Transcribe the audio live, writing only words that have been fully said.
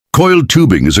Coiled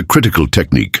tubing is a critical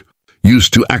technique,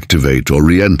 used to activate or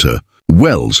re-enter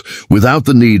wells without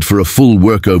the need for a full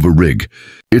workover rig.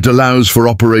 It allows for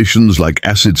operations like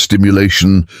acid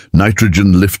stimulation,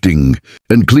 nitrogen lifting,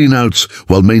 and cleanouts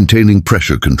while maintaining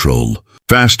pressure control.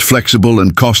 Fast, flexible,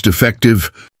 and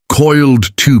cost-effective,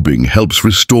 coiled tubing helps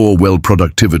restore well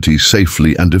productivity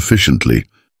safely and efficiently,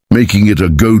 making it a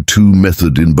go-to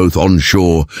method in both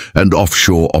onshore and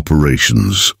offshore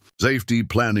operations. Safety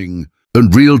planning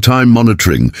and real-time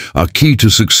monitoring are key to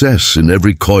success in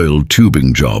every coiled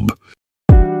tubing job.